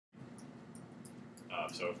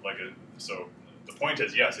So the point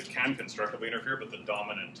is, yes, it can constructively interfere, but the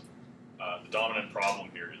dominant problem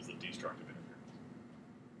here is the destructive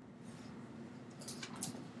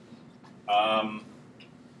interference.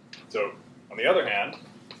 So on the other hand,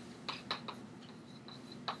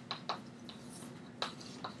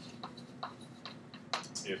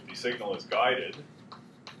 if the signal is guided,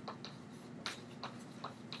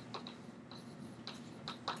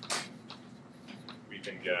 we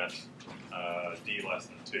can get d less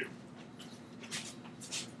than 2.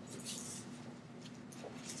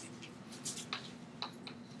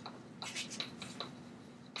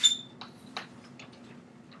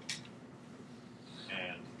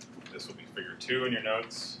 And this will be figure 2 in your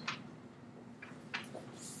notes.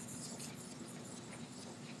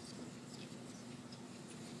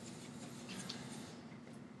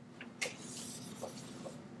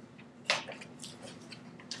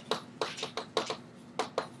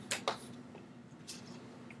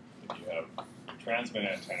 Transmit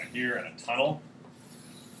antenna here and a tunnel,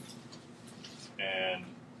 and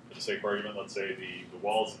for the sake of argument, let's say the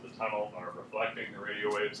walls of the tunnel are reflecting the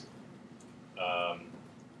radio waves,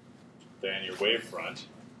 then your wavefront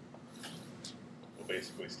will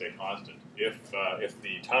basically stay constant. If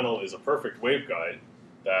the tunnel is a perfect waveguide,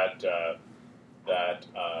 that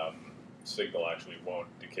signal actually won't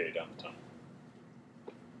decay down the tunnel.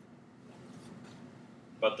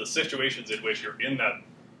 But the situations in which you're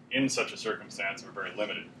in such a circumstance are very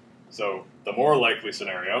limited. So the more likely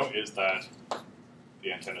scenario is that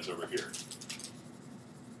the antenna is over here.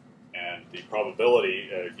 And the probability,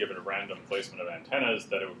 given a random placement of antennas,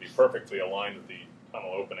 that it would be perfectly aligned with the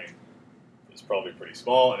tunnel opening is probably pretty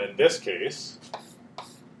small. And in this case,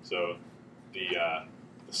 so the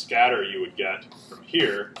scatter you would get from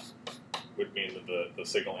here would mean that the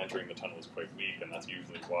signal entering the tunnel is quite weak, and that's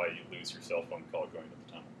usually why you lose your cell phone call going to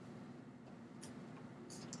the tunnel.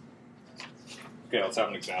 Okay, let's have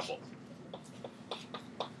an example.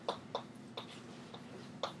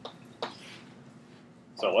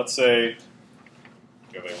 So let's say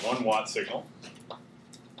we have a 1 watt signal.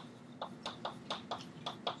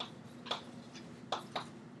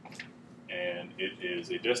 And it is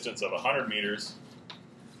a distance of 100 meters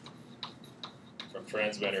from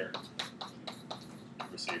transmitter to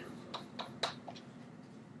receiver.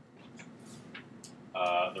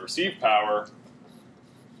 The receive power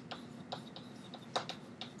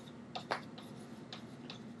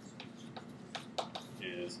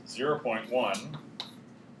is 0.1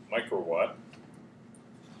 microwatt,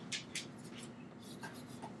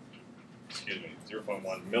 excuse me,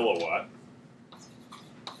 0.1 milliwatt,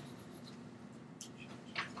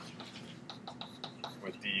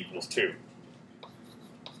 with D equals 2.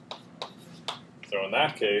 So in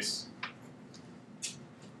that case,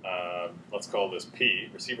 let's call this P,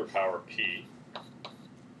 receiver power P,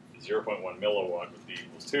 0.1 milliwatt with D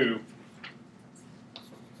equals 2.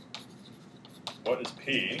 What is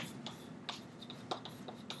P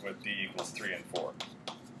with D equals 3 and 4?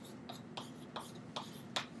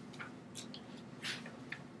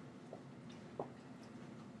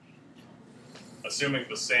 Assuming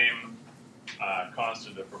the same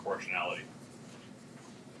constant of proportionality.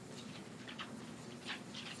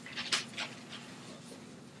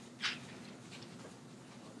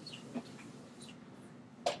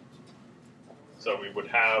 So we would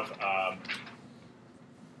have,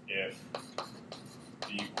 if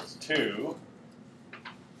D equals 2,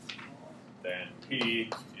 then P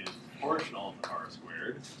is proportional to R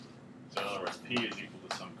squared. So in other words, P is equal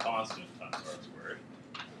to some constant times R squared.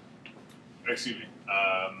 Excuse me.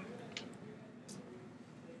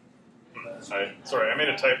 Sorry, I made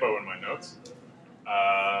a typo in my notes.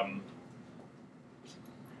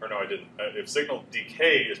 Or no, I didn't. If signal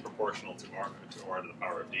decay is proportional to R to the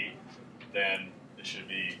power of D, then it should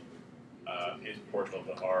be is proportional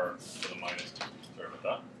to R to the minus 2. Sorry about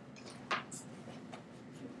that.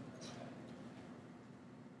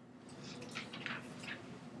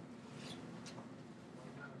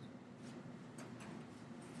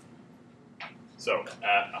 So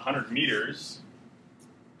at 100 meters,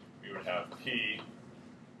 we would have P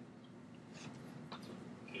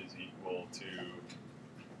is equal to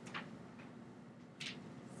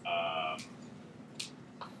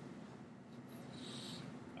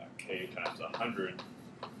K times 100 to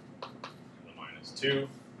the minus 2,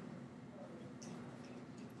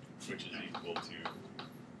 which is equal to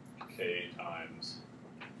K times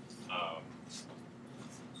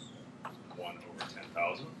 1 over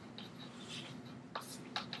 10,000.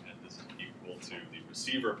 And this is equal to the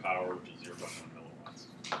receiver power, which is 0.1 milliwatts.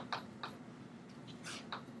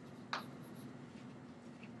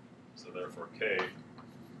 So therefore K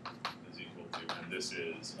is equal to, and this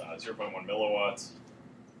is 0.1 milliwatts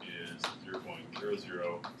is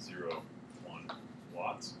 0.0001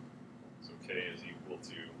 watts. So K is equal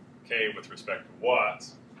to K with respect to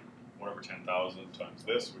watts, 1 over 10,000 times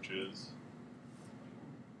this, which is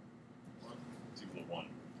it's equal to 1.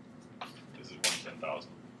 This is 1/10,000.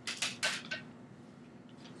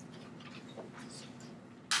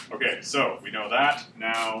 Okay, so we know that.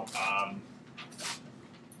 Now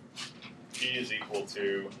P is equal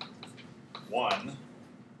to 1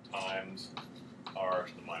 times r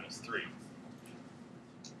to the minus 3,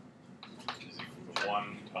 which is equal to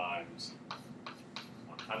 1 times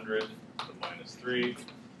 100 to the minus 3,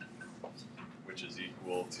 which is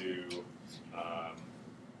equal to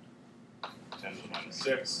 10 to the minus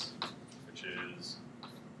 6, which is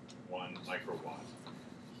 1 microwatt.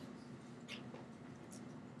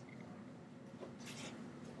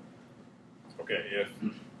 Okay, if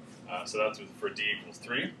so that's for D equals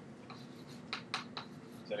 3.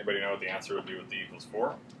 Does anybody know what the answer would be with D equals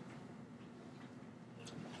 4?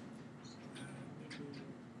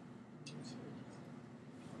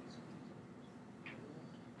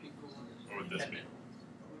 What would this be?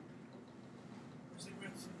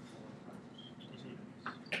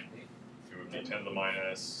 It would be 10 to the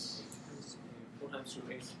minus 10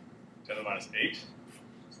 to the minus 8,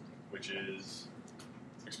 which is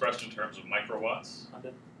expressed in terms of microwatts.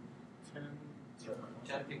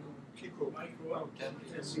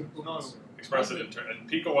 Express it in and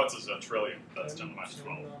picowatts is a trillion. That's 10 to the minus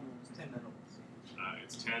 12.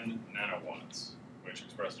 It's 10 nanowatts, which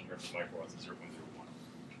expressed in terms of microwatts is 0.01.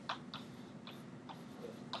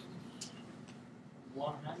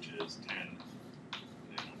 Which is 10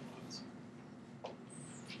 nanowatts.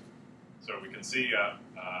 So we can see. I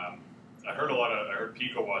heard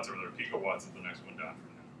picowatts over there. Picowatts is the next one down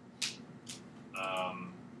from now.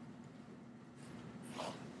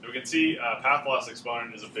 We can see path loss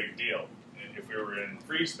exponent is a big deal. If we were in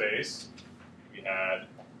free space, we had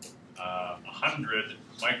 100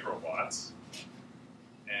 microwatts,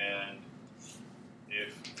 and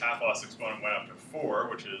if path loss exponent went up to 4,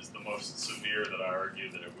 which is the most severe that I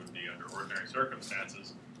argue that it would be under ordinary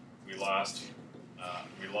circumstances, we lost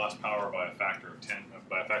power by a factor of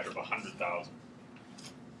 100,000.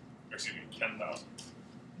 Excuse me, 10,000.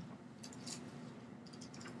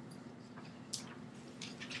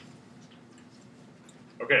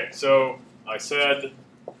 Okay, so I said.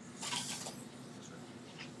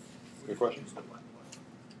 Good question.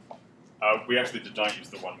 We actually did not use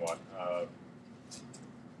the 1 watt.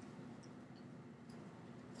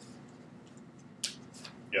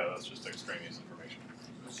 Yeah, that's just extraneous information.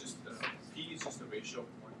 So it's just P is just a ratio of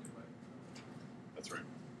 1 divided. That's right.